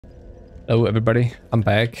Hello everybody, I'm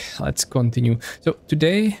back. Let's continue. So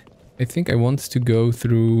today I think I want to go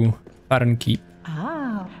through Farron Keep.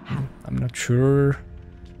 I'm not sure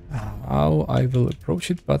how I will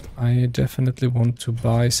approach it, but I definitely want to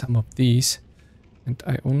buy some of these. And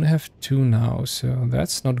I only have 2 now, so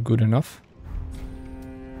that's not good enough.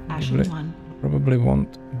 Probably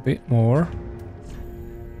want a bit more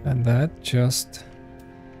than that, just to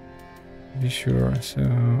be sure. So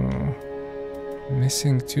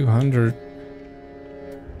missing 200.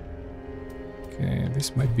 Okay,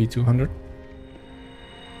 this might be 200.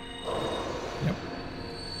 Yep.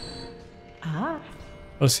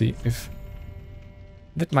 We'll see if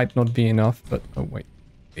that might not be enough, but oh wait.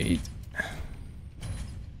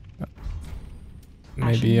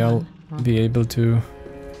 Maybe I'll be able to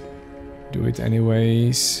do it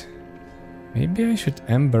anyways. Maybe I should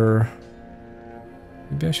ember.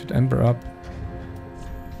 Maybe I should ember up.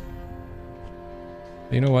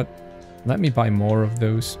 You know what? Let me buy more of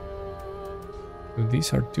those. So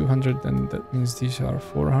these are 200 and that means these are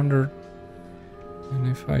 400. And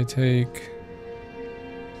if I take...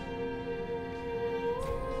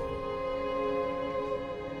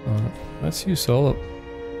 let's use all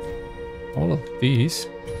of these.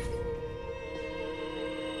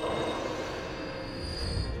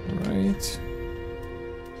 Right.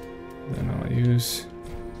 Then I'll use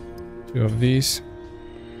 2 of these.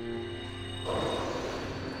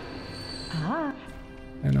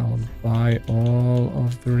 And I'll buy all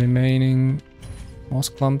of the remaining moss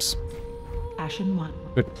clumps. Ashen 1.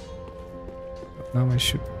 Good. But now I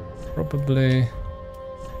should probably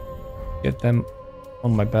get them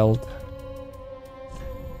on my belt.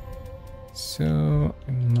 So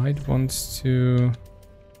I might want to...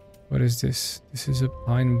 What is this? This is a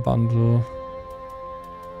pine bundle.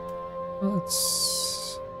 Well,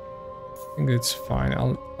 it's... I think it's fine.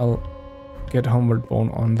 I'll get Homeward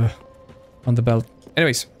Bone on the belt.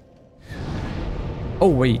 Anyways. Oh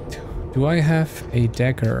wait, do I have a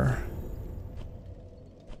dagger?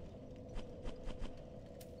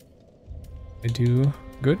 I do.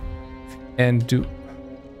 Good. And do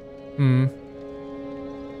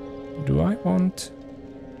I want...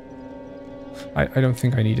 I don't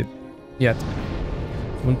think I need it yet.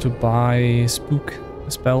 I want to buy Spook,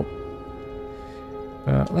 a spell.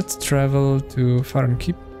 Let's travel to Farron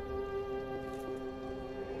Keep.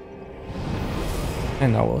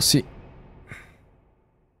 And now we'll see.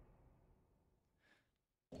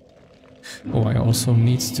 Oh, I also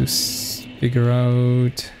need to figure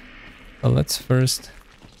out... Well, let's first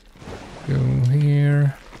go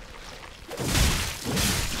here.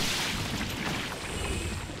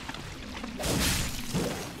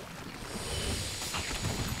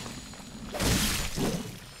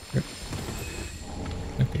 Good.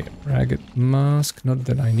 Okay, Ragged Mask, not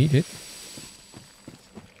that I need it.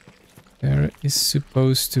 There is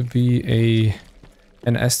supposed to be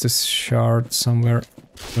an Estus shard somewhere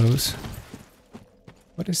close.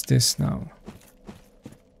 What is this now?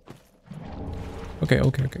 Okay.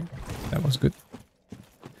 That was good.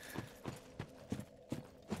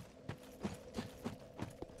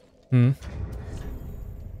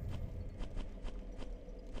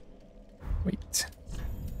 Wait.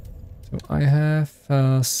 So I have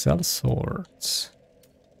cell swords.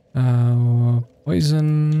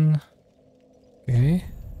 Poison... Okay,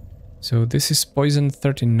 so this is poison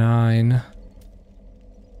 39.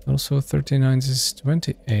 Also 39, this is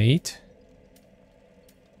 28.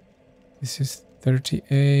 This is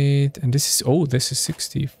 38, and this is, oh, this is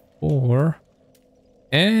 64.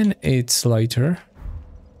 And it's lighter.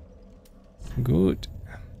 Good.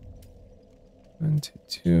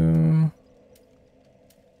 22.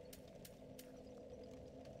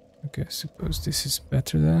 Okay, I suppose this is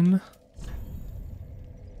better then.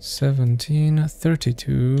 17,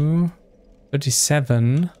 32,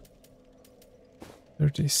 37,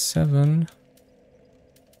 37.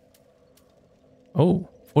 Oh,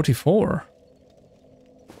 44.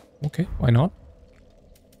 Okay, why not?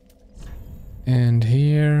 And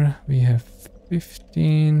here we have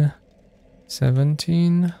 15,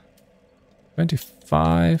 17,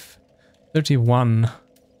 25, 31.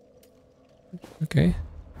 Okay.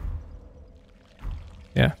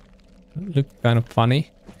 Yeah, look kind of funny.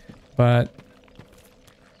 But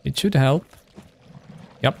it should help.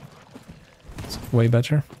 Yep. It's way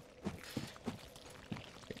better.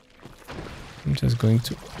 I'm just going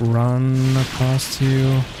to run past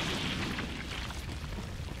you.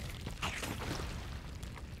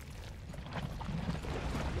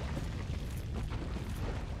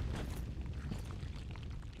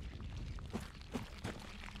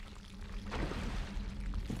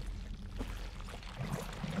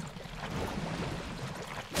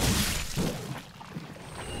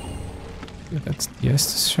 Yeah, that's the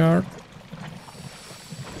Estus shard.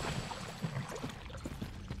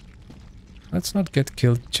 Let's not get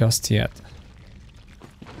killed just yet.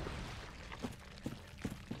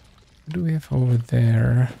 What do we have over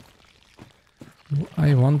there?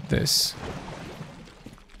 I want this.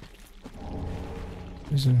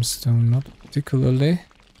 Prism stone, not particularly.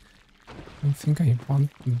 I don't think I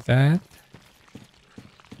want that.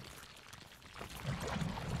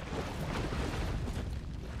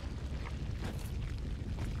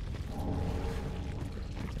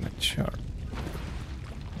 Sure.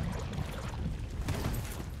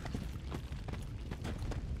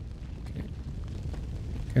 Okay.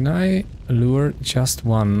 Can I lure just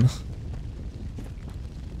one?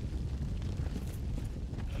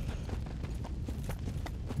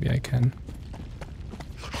 Maybe I can.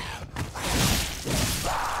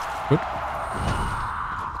 Good.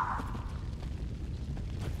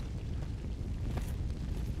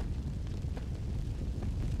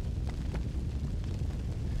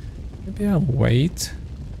 Maybe I'll wait.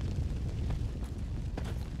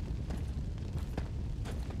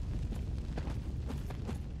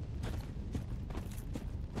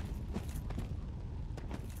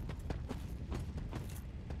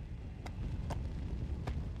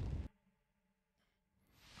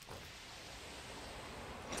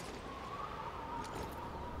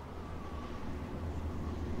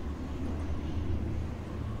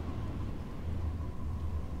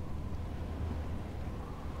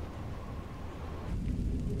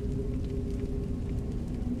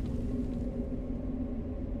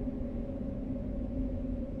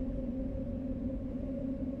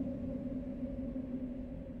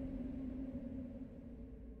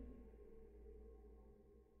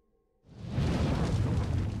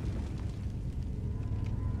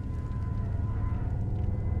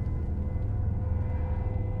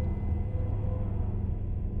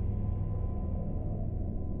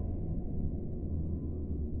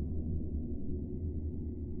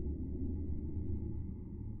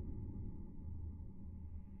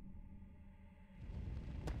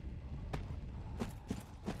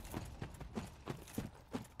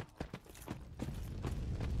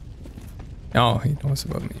 Oh, he knows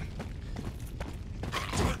about me.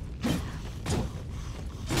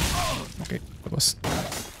 Okay, that was...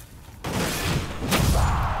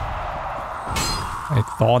 I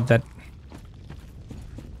thought that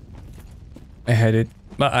I had it,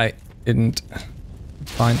 but I didn't.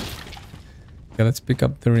 Fine. Okay, let's pick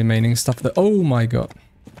up the remaining stuff. Oh my god.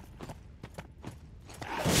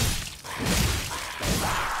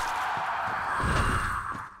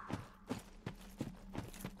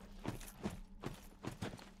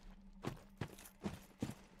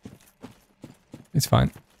 It's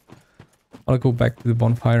fine. I'll go back to the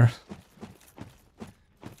bonfire.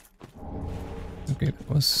 Okay, that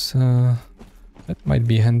was... that might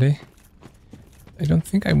be handy. I don't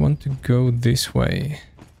think I want to go this way.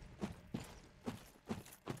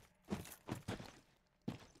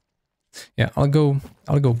 Yeah, I'll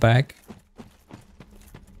go back.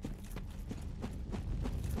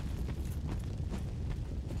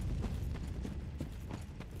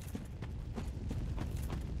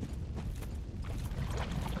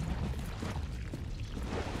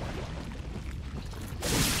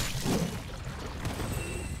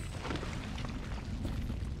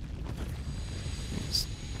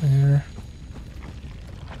 There.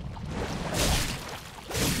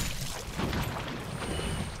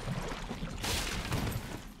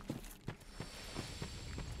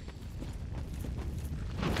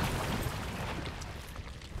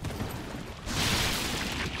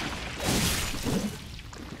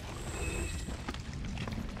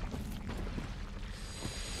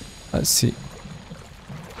 Let's see.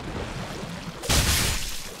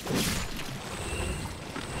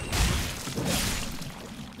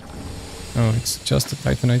 Oh, it's just a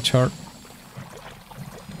Titanite chart.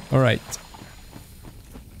 Alright.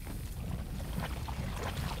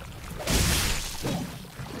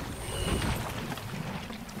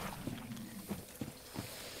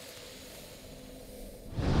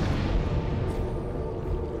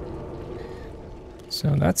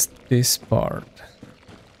 So that's this part.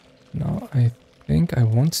 Now I think I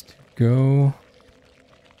want to go...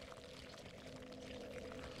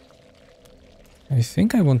 I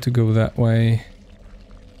think I want to go that way.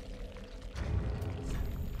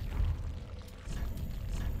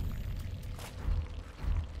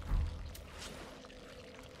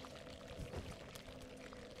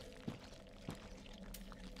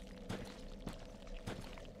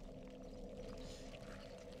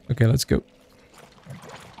 Okay, let's go.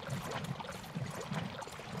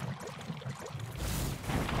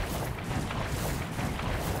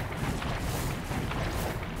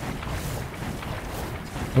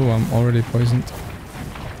 Oh, I'm already poisoned.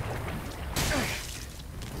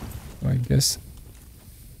 I guess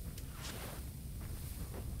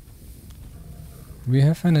we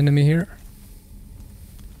have an enemy here.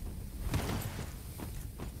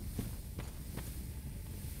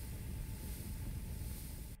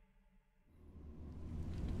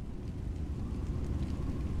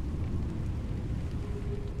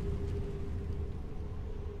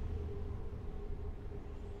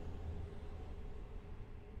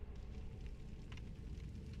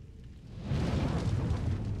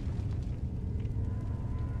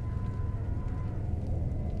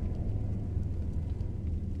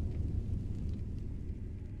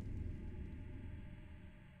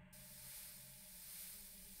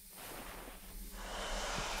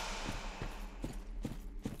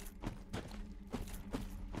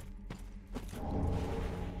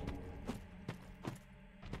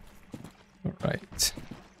 Right.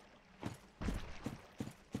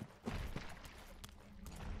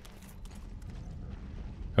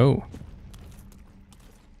 Oh.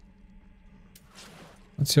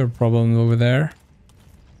 What's your problem over there?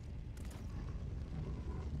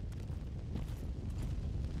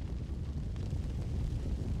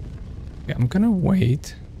 Okay, I'm gonna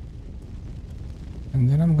wait. And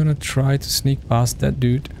then I'm gonna try to sneak past that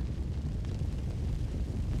dude.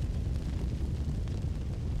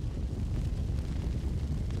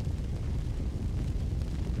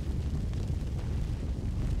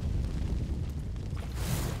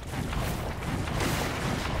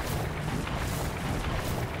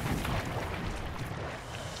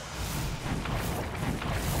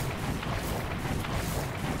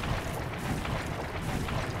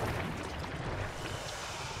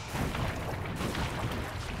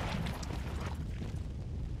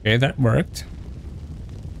 Okay, that worked.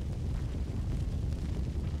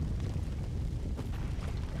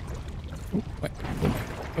 Oh, wait,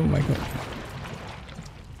 oh my god.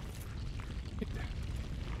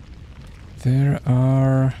 There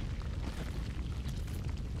are...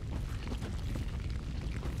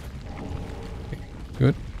 Okay,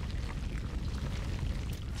 good.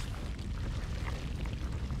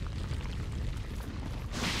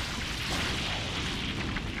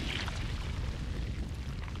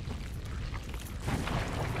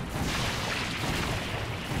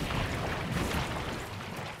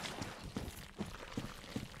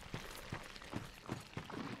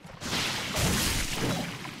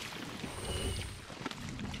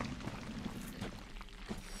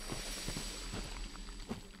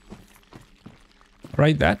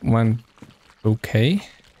 Right, that one. Okay.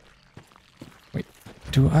 Wait,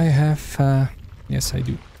 do I have... Yes, I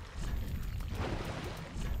do.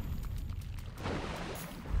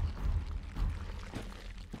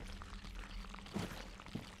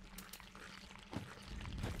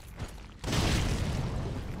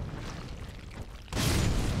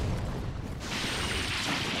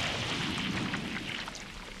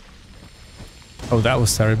 Oh, that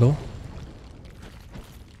was terrible.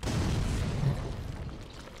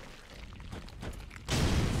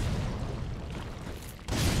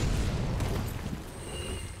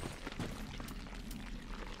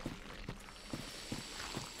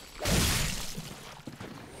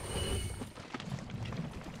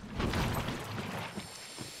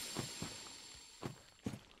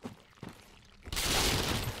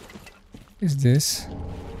 Is this?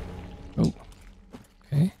 Oh,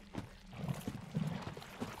 okay.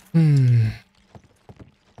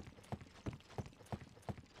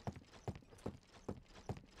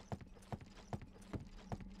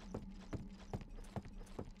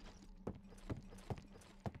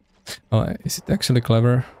 Oh, is it actually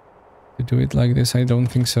clever to do it like this? I don't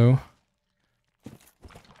think so.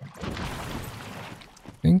 I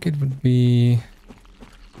think it would be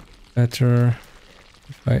better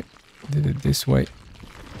if I did it this way.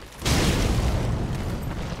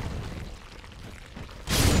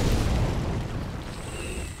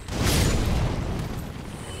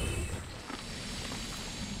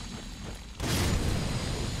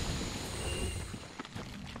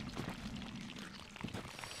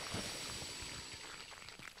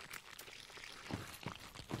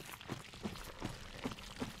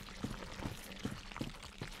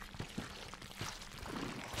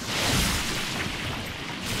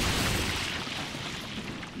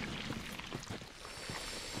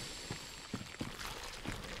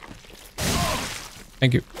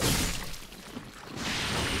 Thank you.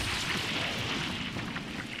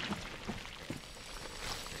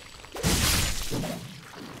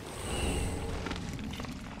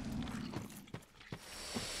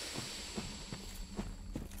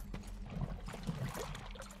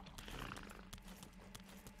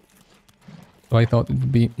 So I thought it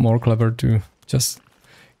would be more clever to just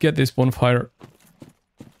get this bonfire.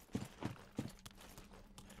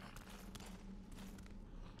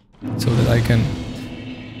 So that I can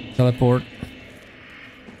teleport.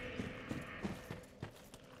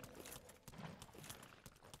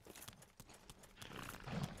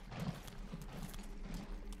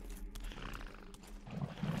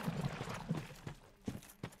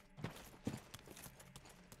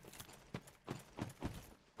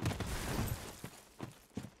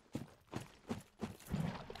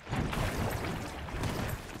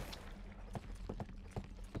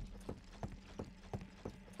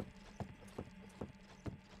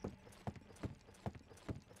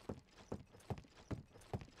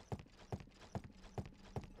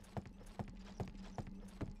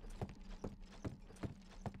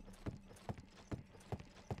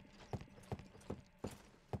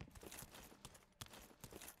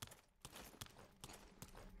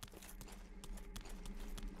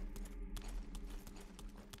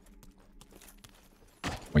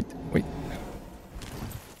 Wait.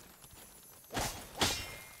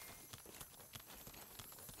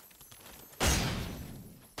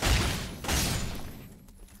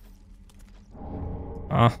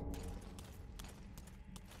 Ah.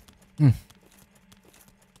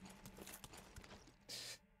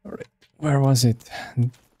 Alright, where was it?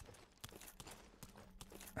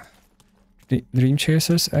 The Dream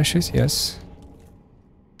Chaser's ashes, yes.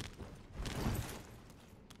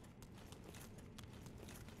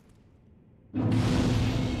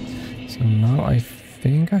 So now I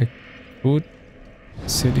think I could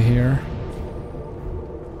sit here.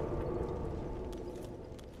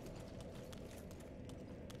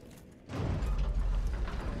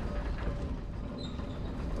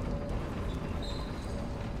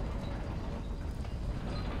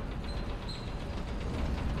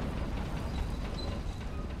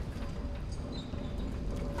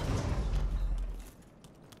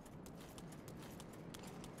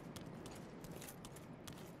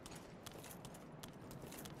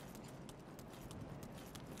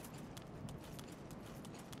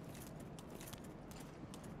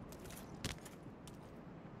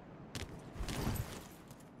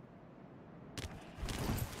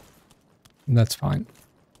 That's fine.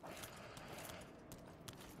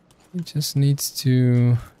 It just needs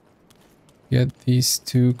to get these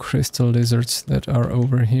two crystal lizards that are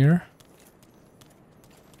over here.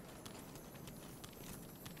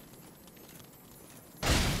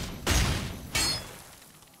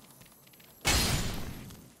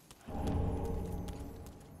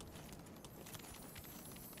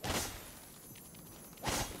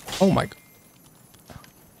 Oh my god.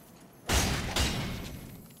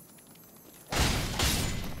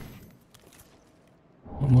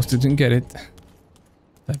 Almost didn't get it.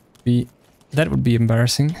 That would be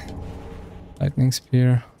embarrassing. Lightning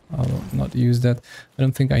spear. I'll not use that. I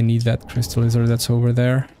don't think I need that crystal lizard that's over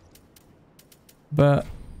there. But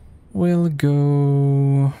we'll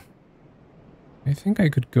go... I think I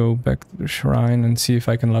could go back to the shrine and see if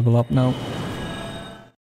I can level up now.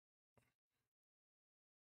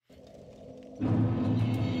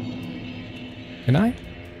 Can I?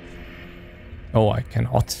 Oh, I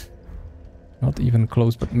cannot. Not even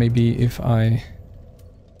close, but maybe if I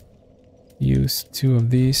use two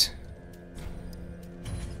of these,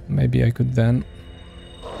 maybe I could then.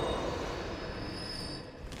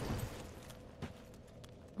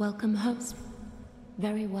 Welcome, host.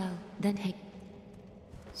 Very well, then hey.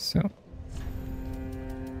 So,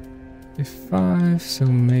 55, so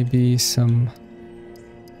maybe some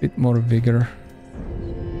bit more vigor.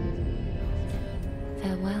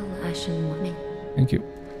 Farewell, Ashen One. Thank you.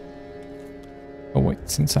 Oh wait,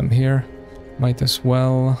 since I'm here, might as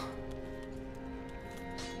well.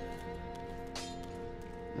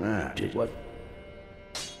 Did what?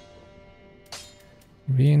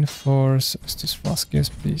 Reinforce Estus Flask, yes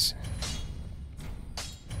please.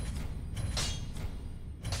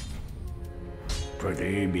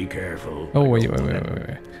 Pretty be careful. Oh wait.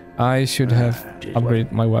 I should have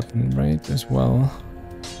upgraded my weapon rate as well.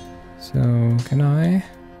 So can I?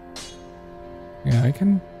 Yeah, I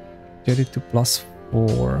can get it to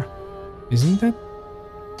 +4. Isn't that?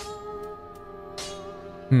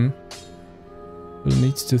 We'll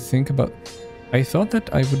need to think about... I thought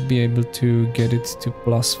that I would be able to get it to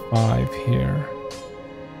 +5 here.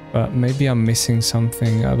 But maybe I'm missing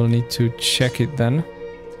something. I will need to check it then.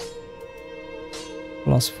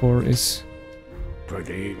 +4 is...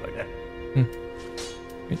 Pretty. Wait.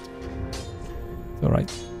 It's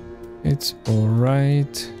alright. It's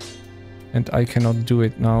alright. And I cannot do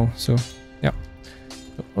it now, so yeah.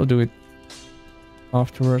 I'll do it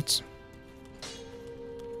afterwards.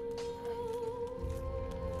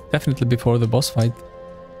 definitely before the boss fight.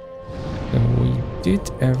 So we did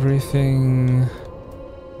everything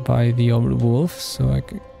by the old wolf, so I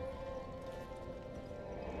could...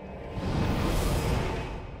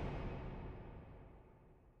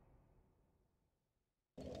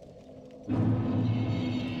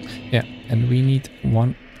 Yeah, and we need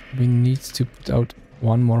to put out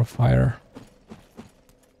one more fire.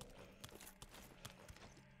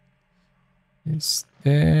 Is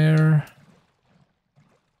there...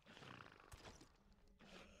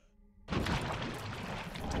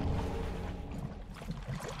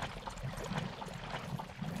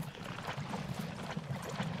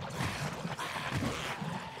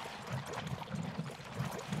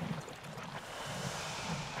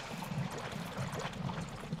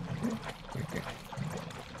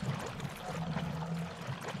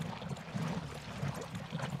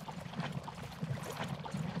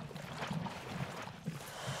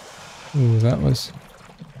 Ooh, that was...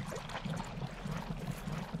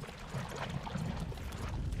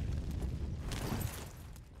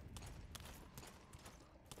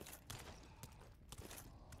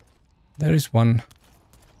 There is one.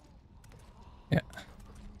 Yeah.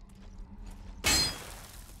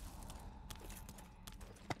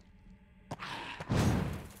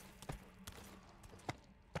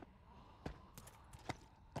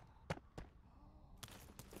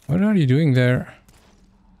 What are you doing there?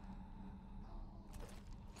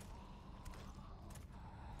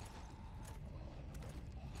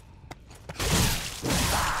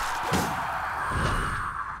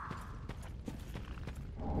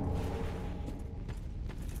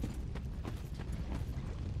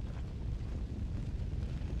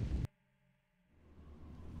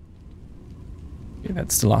 Okay,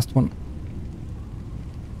 that's the last one.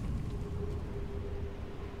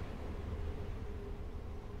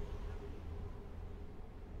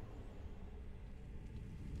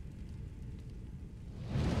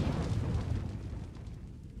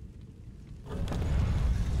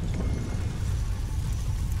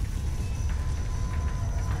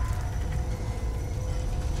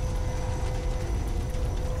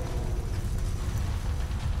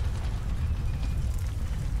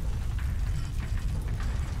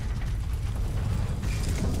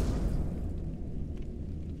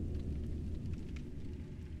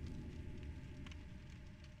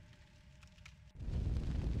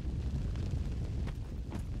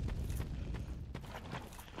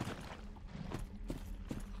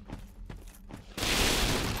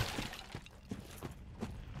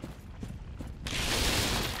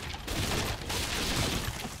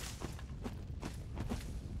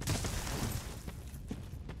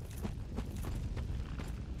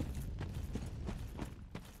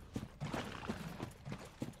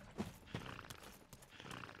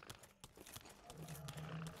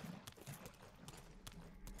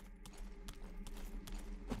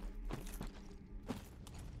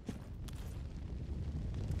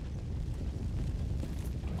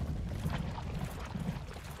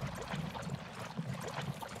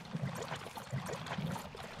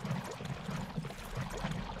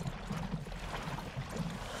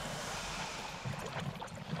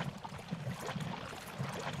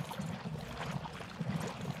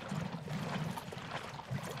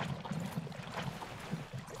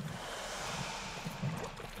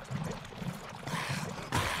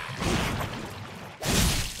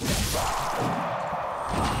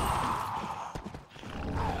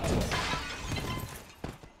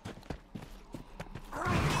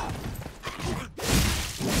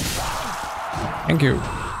 Thank you.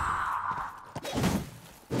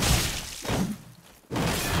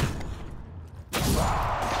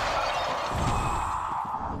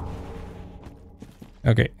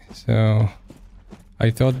 Okay, so I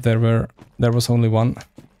thought there was only one,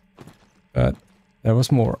 but there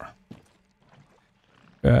was more.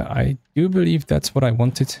 I do believe that's what I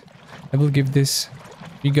wanted. I will give this...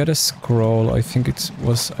 We got a scroll. I think it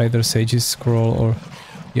was either Sage's scroll or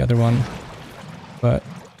the other one, but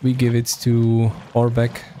we give it to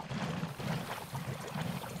Orbeck.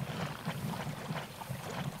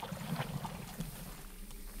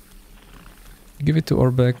 Give it to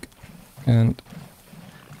Orbeck, and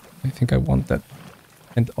I think I want that.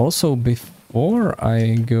 And also, before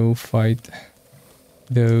I go fight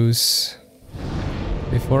those...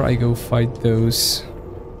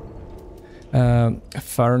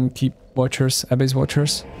 Farron Keep Watchers, Abyss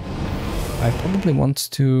Watchers, I probably want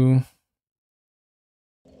to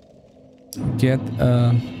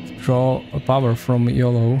draw a power from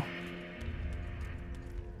YOLO.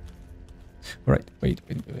 Right, wait.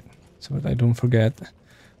 So that I don't forget,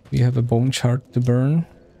 we have a bone shard to burn.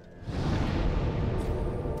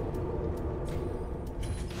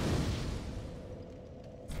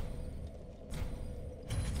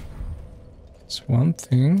 one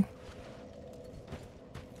thing.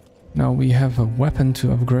 Now we have a weapon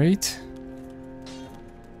to upgrade.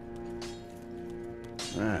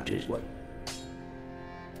 Just what?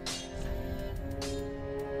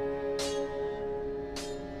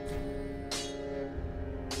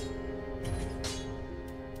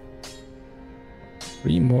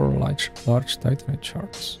 Three more large titanite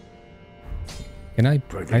shards. Can I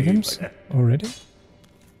buy them already?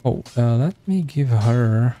 Oh, let me give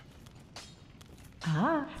her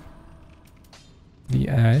the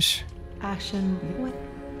ash. Ashen. What?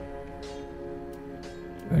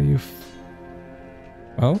 Are you?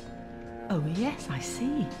 Well, Oh yes, I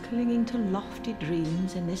see. Clinging to lofty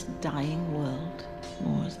dreams in this dying world.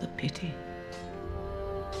 More's the pity.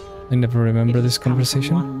 I never remember It this come from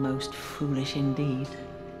conversation. one most foolish indeed.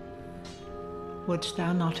 Wouldst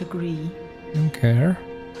thou not agree? Don't care.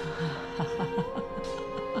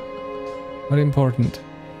 Not important.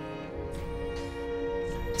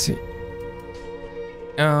 Let's see.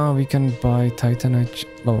 We can buy titanite.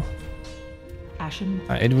 Well, Ashen.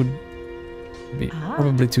 it would be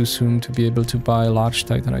probably too soon to be able to buy a large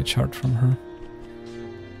titanite shard from her.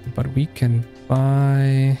 But we can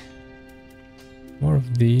buy more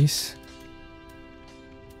of these.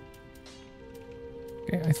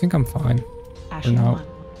 Okay, I think I'm fine Ashen for now. one.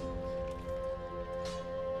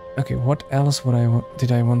 Okay, what else would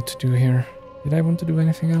did I want to do here? Did I want to do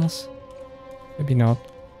anything else? Maybe not.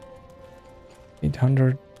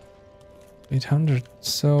 800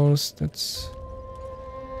 souls, it's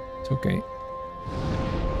okay.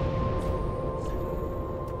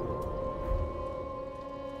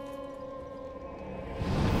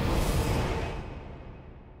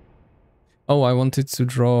 Oh, I wanted to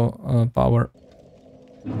draw power.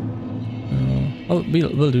 Well,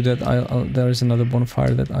 we'll do that. There is another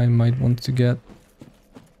bonfire that I might want to get.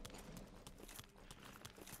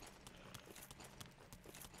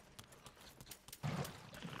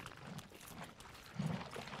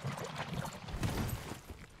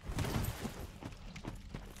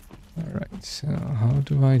 Alright, so how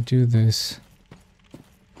do I do this?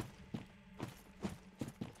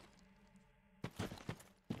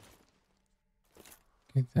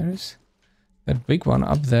 Okay, there's that big one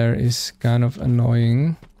up there is kind of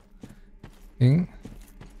annoying thing.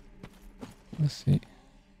 Let's see.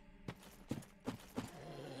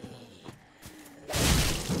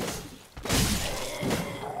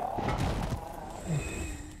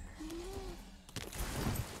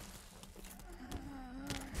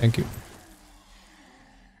 Thank you.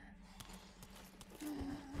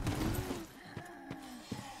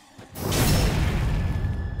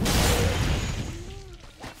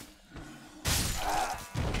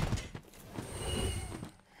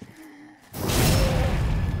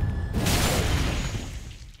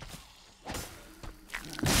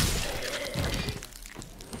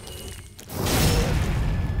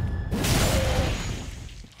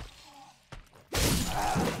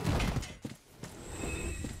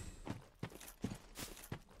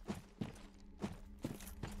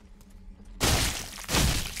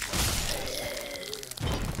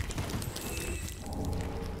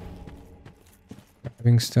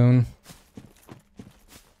 Stone.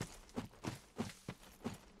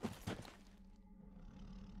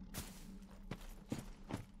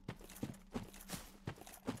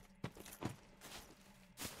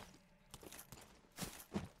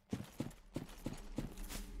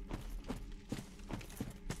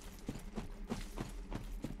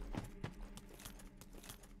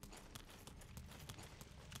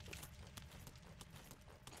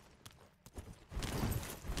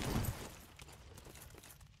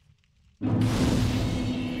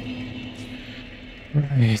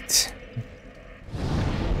 Right.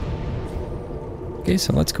 Okay,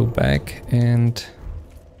 so let's go back and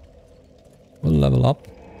we'll level up.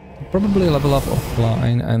 Probably level up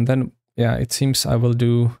offline, and then, yeah, it seems I will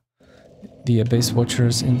do the Abyss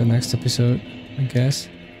Watchers in the next episode, I guess.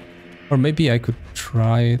 Or maybe I could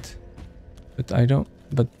try it, but I don't.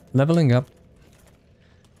 But leveling up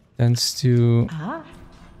tends to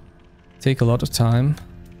take a lot of time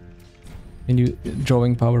in you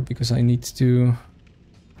drawing power, because I need to.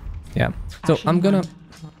 Yeah, so I'm gonna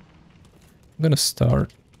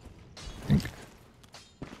start. I think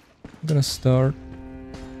I'm gonna start,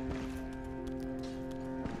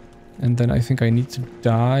 and then I think I need to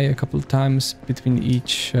die a couple times between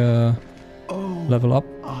each level up.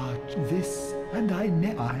 This and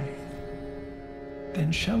I. Then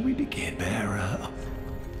shall we begin, bearer?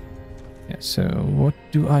 Yeah. So what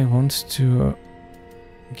do I want to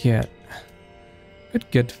get? Could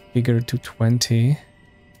get bigger to 20.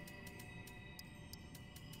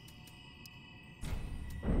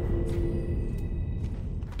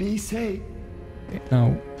 me say. Okay,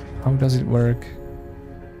 now, how does it work?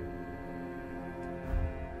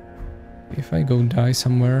 If I go die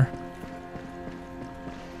somewhere...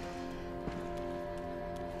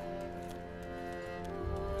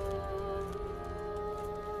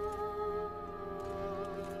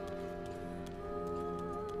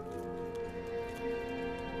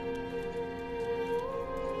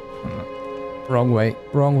 Wrong way,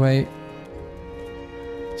 wrong way.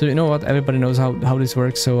 So you know what? Everybody knows how this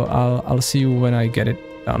works, so I'll see you when I get it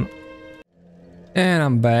done. And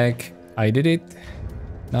I'm back. I did it.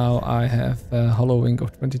 Now I have a hollowing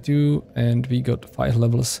of 22 and we got 5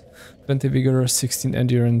 levels. 20 vigor, 16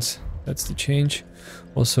 endurance. That's the change.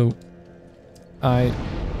 Also, I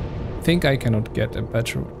think I cannot get a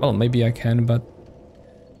better... Well, maybe I can, but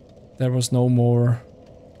there was no more...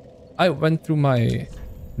 I went through my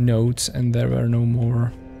notes and there were no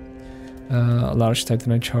more large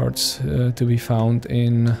titanite shards to be found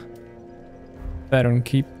in Farron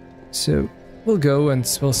Keep. So we'll go and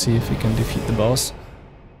we'll see if we can defeat the boss.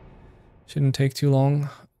 Shouldn't take too long.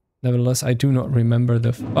 Nevertheless, I do not remember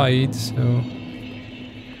the fight, so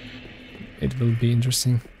it will be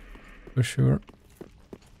interesting for sure.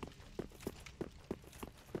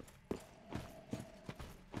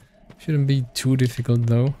 Shouldn't be too difficult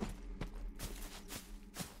though.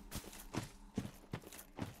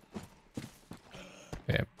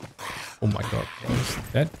 Yeah. Oh my god, what is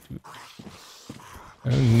that? Oh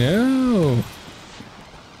no!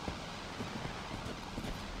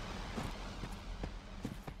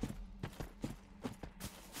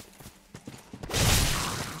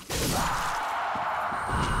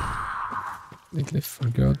 Completely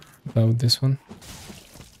forgot about this one.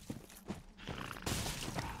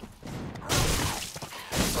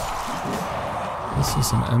 This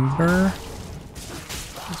is an ember.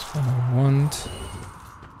 This one I want.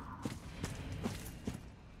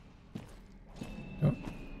 Oh,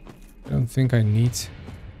 I don't think I need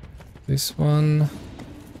this one.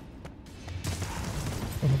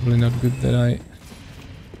 Probably not good that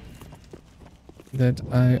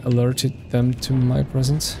I alerted them to my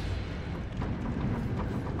presence.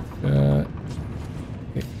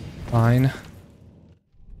 Okay, fine.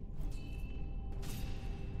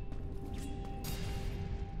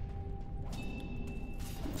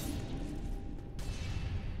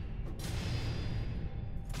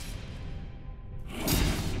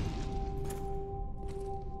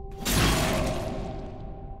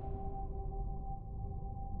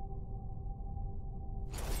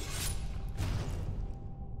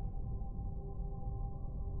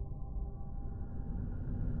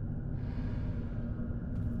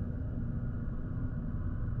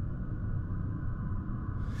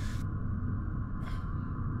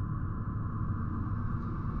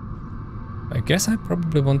 I guess I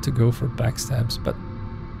probably want to go for backstabs, but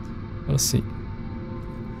we'll see.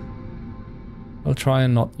 I'll try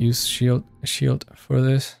and not use shield for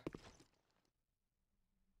this.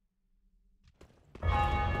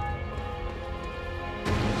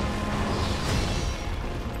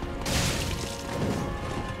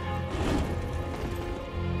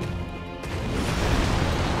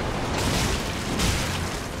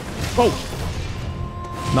 Oh!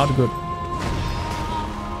 Not good.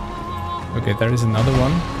 Okay, there is another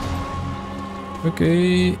one.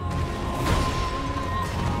 Okay.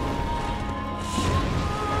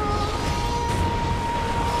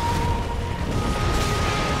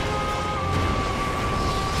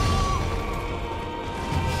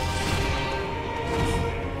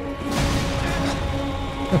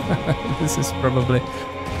 This is probably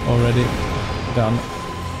already done.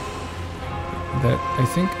 That I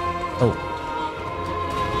think. Oh.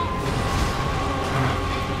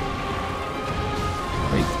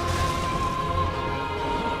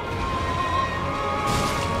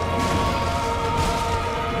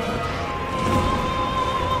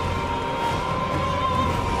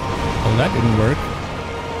 That didn't work.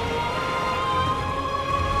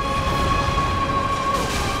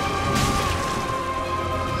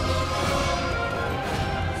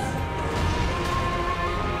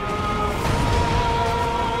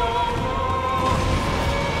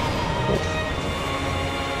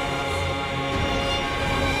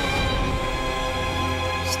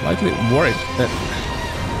 Slightly worried that...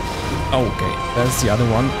 Okay, that's the other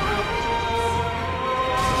one.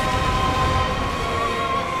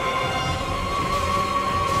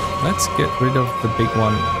 Let's get rid of the big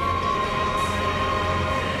one.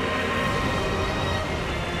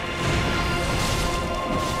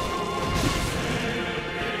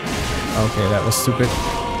 Okay, that was stupid.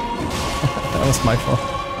 That was my fault.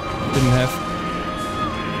 Didn't have.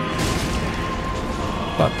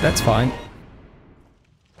 But that's fine.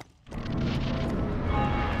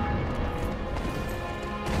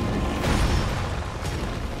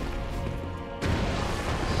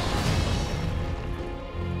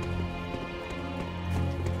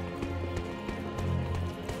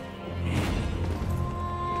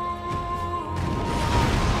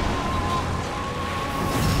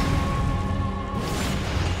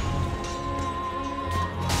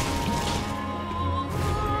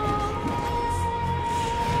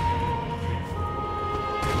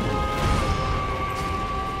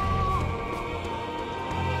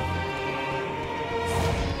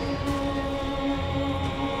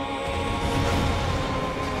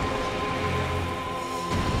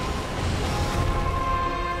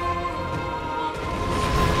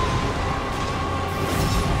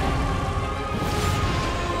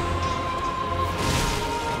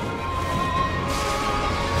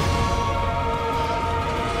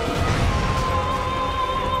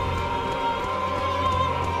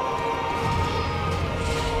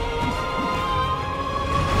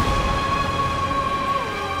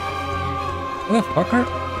 Motherfucker.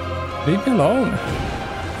 Leave me alone.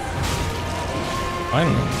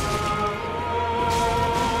 Finally.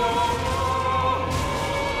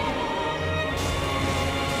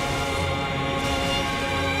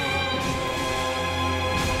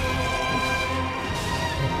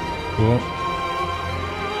 Cool.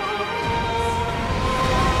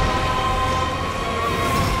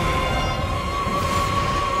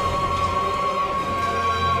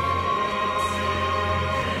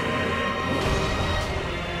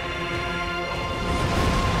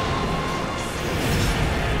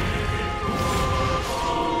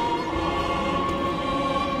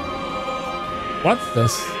 What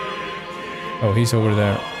does... Oh, he's over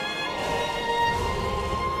there.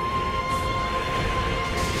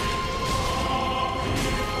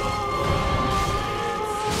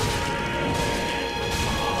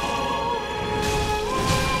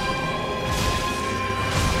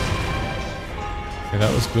 Okay,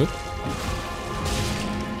 that was good.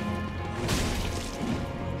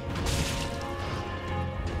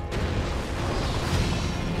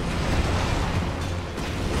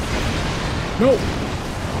 No!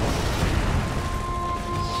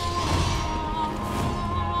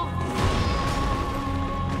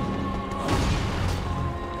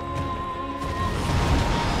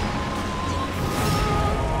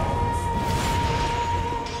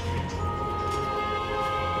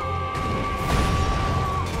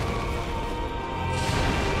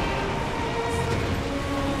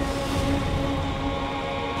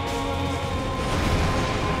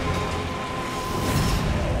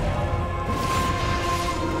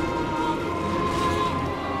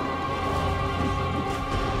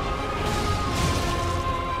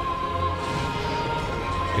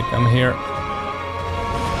 I'm here.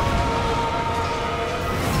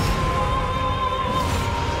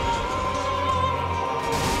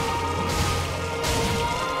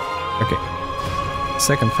 Okay.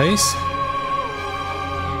 Second phase.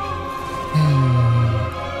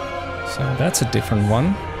 So that's a different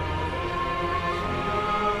one.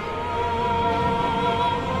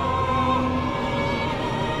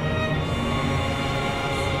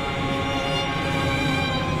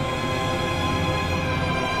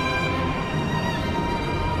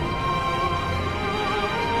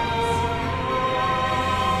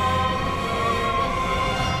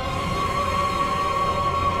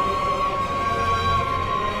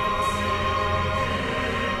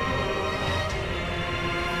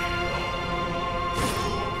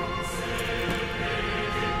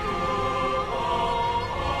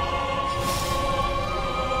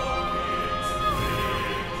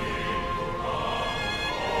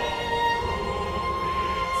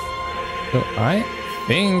 So I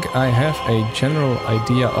think I have a general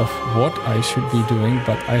idea of what I should be doing,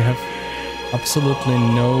 but I have absolutely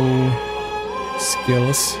no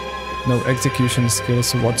skills, no execution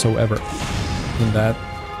skills whatsoever in that.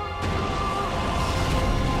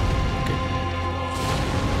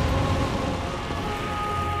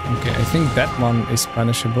 Okay, I think that one is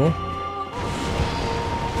punishable.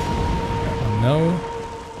 That one, no.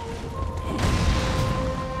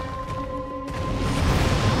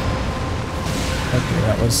 Okay,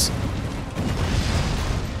 that was...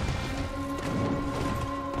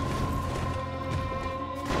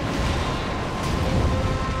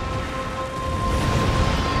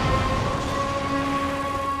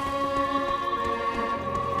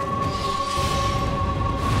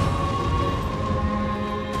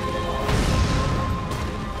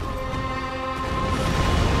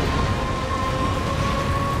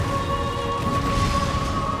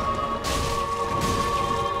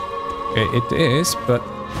 Okay, it is, but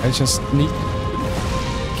I just need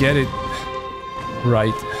to get it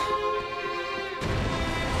right.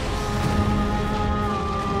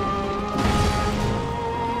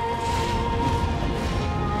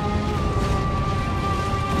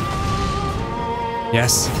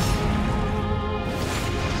 Yes.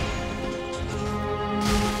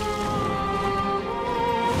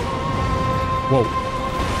 Whoa.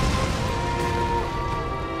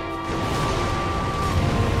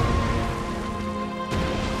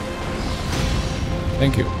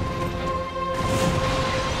 Thank you.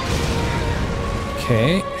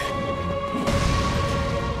 Okay.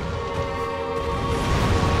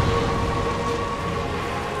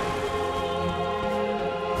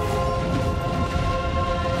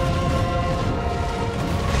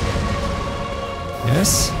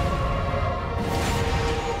 Yes.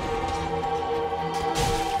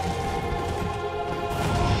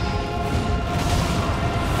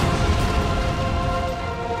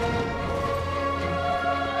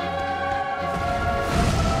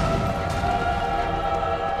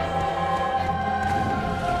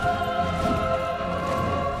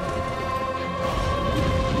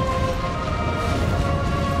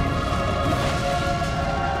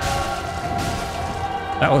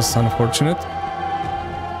 That was unfortunate.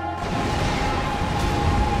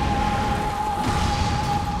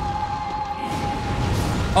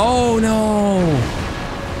 Oh no!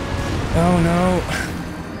 Oh no!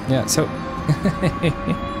 Yeah, so...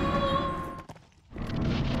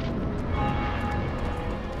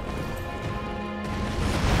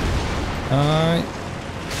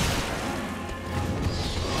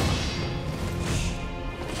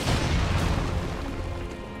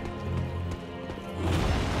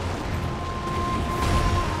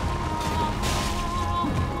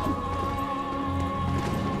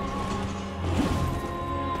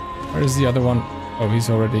 Where's the other one? Oh, he's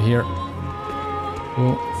already here.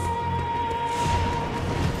 Cool.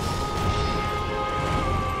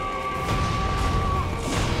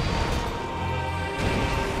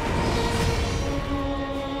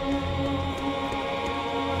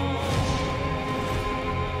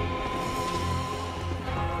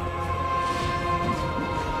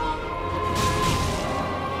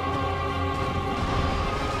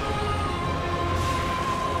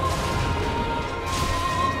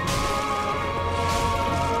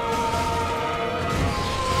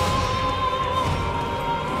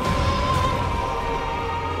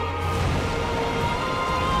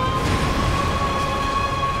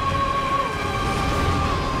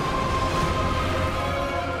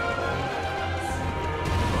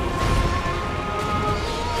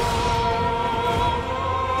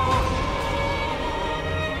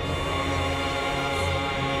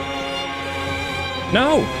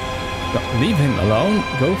 No! Leave him alone.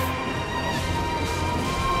 Go.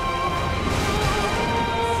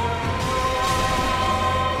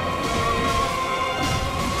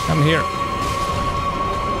 Come here.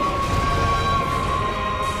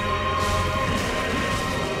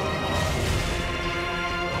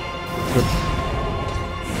 Good.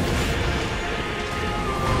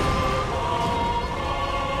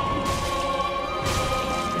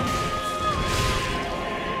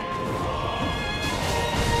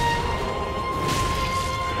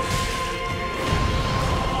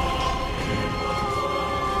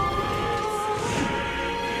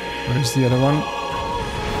 Where's the other one?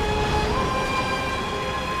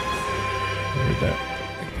 Over there.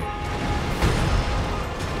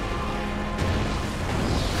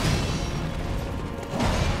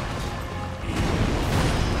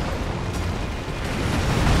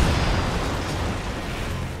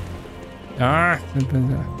 Ah!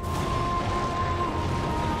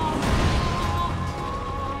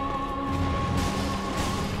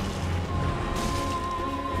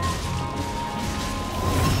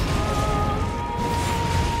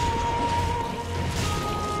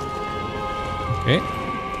 Okay.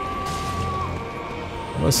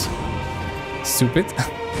 That was stupid.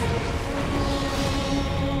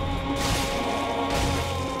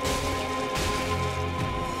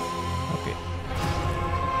 Okay.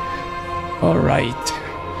 All right.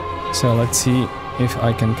 So let's see if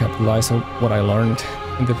I can capitalize on what I learned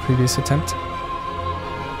in the previous attempt.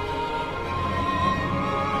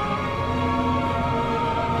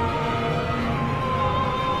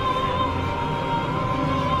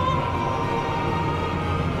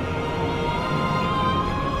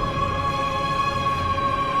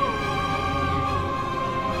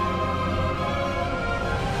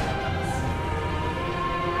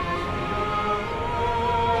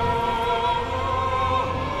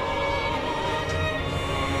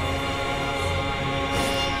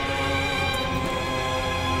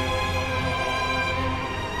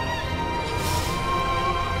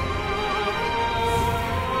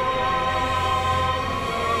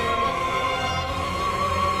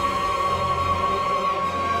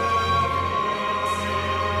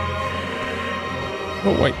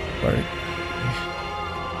 Oh wait, where?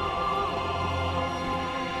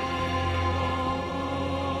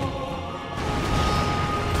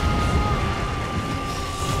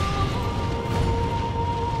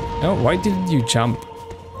 No, why didn't you jump?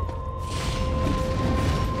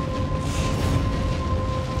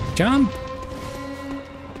 Jump!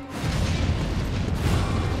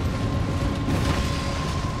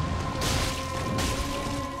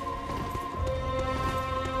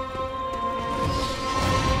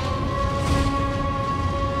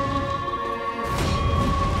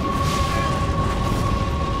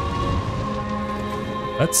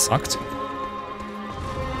 That sucked.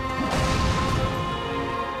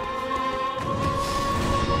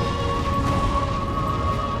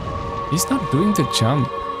 He's not doing the jump.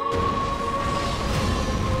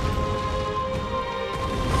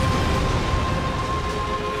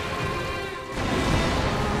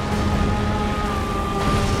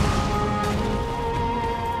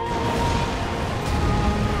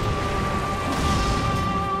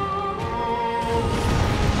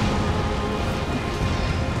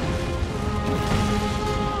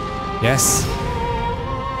 Yes.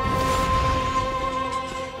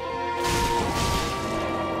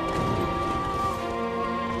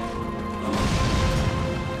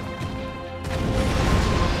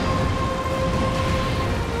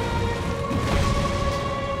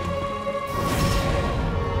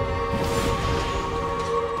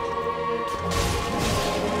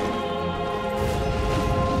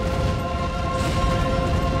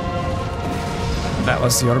 That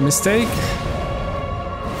was your mistake.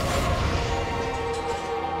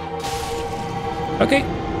 Okay.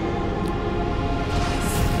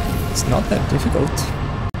 It's not that difficult.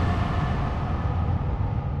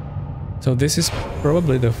 So this is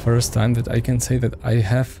probably the first time that I can say that I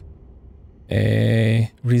have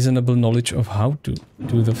a reasonable knowledge of how to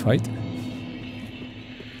do the fight.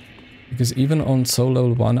 Because even on Soul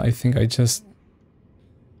Level 1, I think I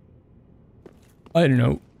don't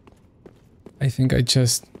know. I think I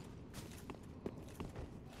just...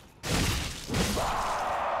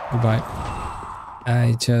 Goodbye.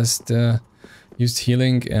 I just used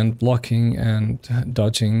healing and blocking and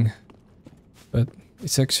dodging. But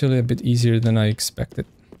it's actually a bit easier than I expected.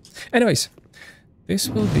 Anyways, this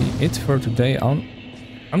will be it for today.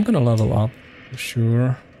 I'm gonna level up for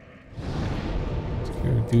sure. Let's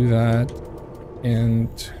go do that.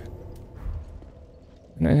 And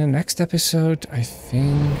in the next episode, I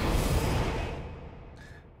think...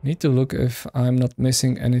 Need to look if I'm not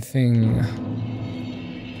missing anything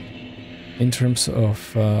in terms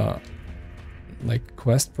of like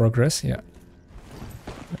quest progress. Yeah,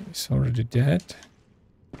 it's already dead.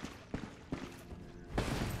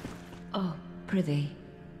 Oh, prithee,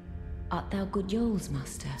 art thou good Yoel's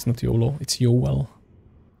master? It's not Yolo, it's Yoel.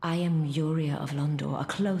 I am Yuria of Londor, a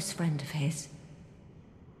close friend of his.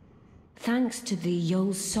 Thanks to thee,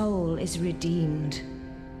 Yoel's soul is redeemed.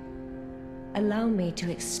 Allow me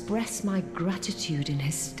to express my gratitude in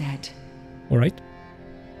his stead. All right.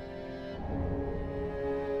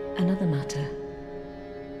 Another matter.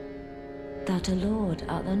 Thou'rt a lord,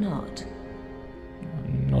 art thou not?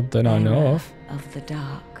 Not that I know of. Of the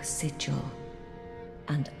dark sigil,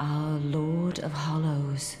 and our Lord of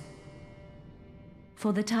Hollows.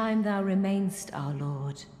 For the time thou remainst our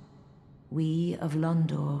lord, we of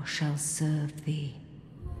Londor shall serve thee.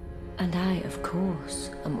 And I, of course,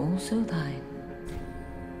 am also thine.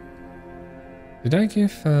 Did I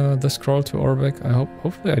give the scroll to Orbeck?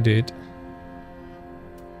 Hopefully I did.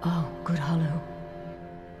 Oh, good Hollow.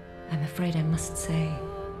 I'm afraid I must say,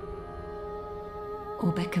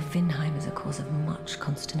 Orbeck of Vinheim is a cause of much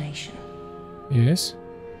consternation. Yes?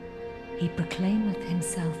 He proclaimeth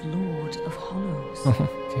himself Lord of Hollows.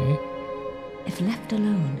 Okay. If left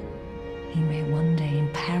alone, he may one day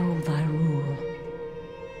imperil thy rule.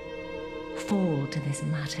 Fall to this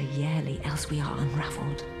matter yearly, else we are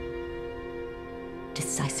unraveled.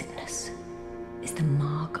 Decisiveness is the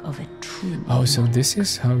mark of a true... Oh, so this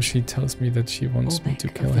is how she tells me that she wants me to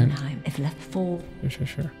kill him. If left fall...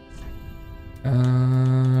 Sure.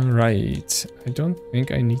 Right. I don't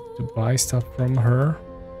think I need to buy stuff from her.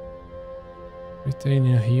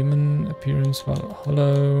 Retain a human appearance while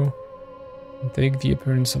hollow. And take the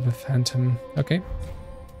appearance of a phantom. Okay.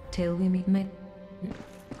 Till we meet, mate.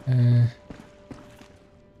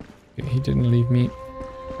 Okay, he didn't leave me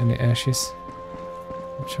any ashes.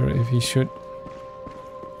 Not sure if he should.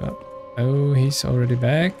 But, oh, he's already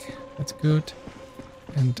back. That's good.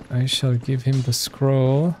 And I shall give him the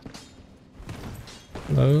scroll.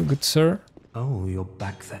 Hello, good sir. Oh, you're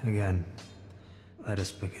back then again. Let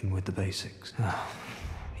us begin with the basics.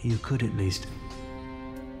 You could at least...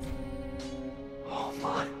 Oh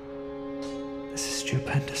my. This is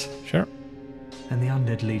stupendous. Sure. And the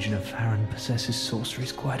undead legion of Farron possesses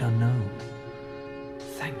sorceries quite unknown.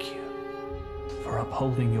 Thank you for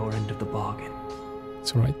upholding your end of the bargain.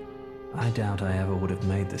 It's alright. I doubt I ever would have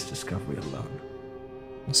made this discovery alone.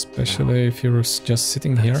 Especially if you were just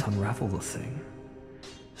sitting here. Let's unravel the thing,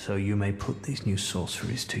 so you may put these new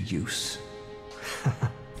sorceries to use.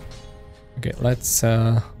 Okay, let's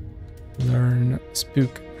learn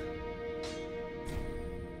Spook.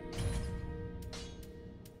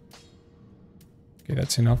 Okay,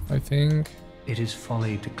 that's enough, I think. It is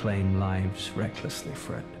folly to claim lives recklessly,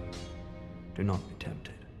 friend. Do not be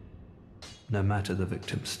tempted. No matter the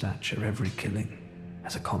victim's stature, every killing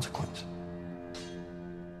has a consequence.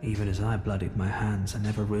 Even as I bloodied my hands, I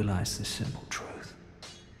never realized this simple truth.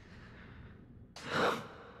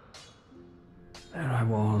 There I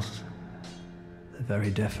was, the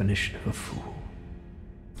very definition of a fool.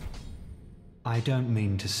 I don't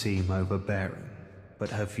mean to seem overbearing, but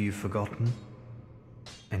have you forgotten?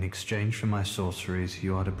 In exchange for my sorceries,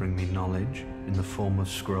 you are to bring me knowledge in the form of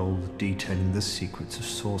scrolls detailing the secrets of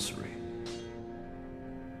sorcery.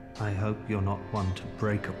 I hope you're not one to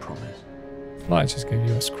break a promise. Well, I just gave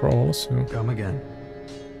you a scroll, so... Come again.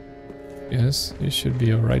 Yes, you should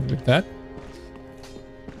be alright with that.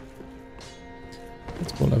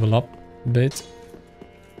 Let's go level up a bit.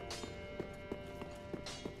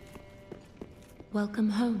 Welcome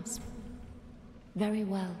home. Very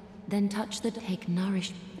well. Then touch the take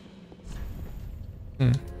nourish.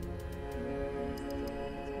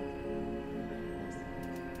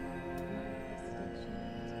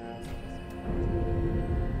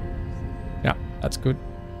 Yeah, that's good.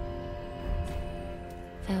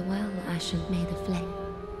 Farewell, Ashen. May the flame.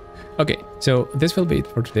 Okay, so this will be it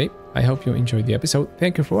for today. I hope you enjoyed the episode.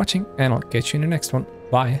 Thank you for watching, and I'll catch you in the next one.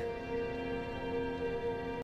 Bye.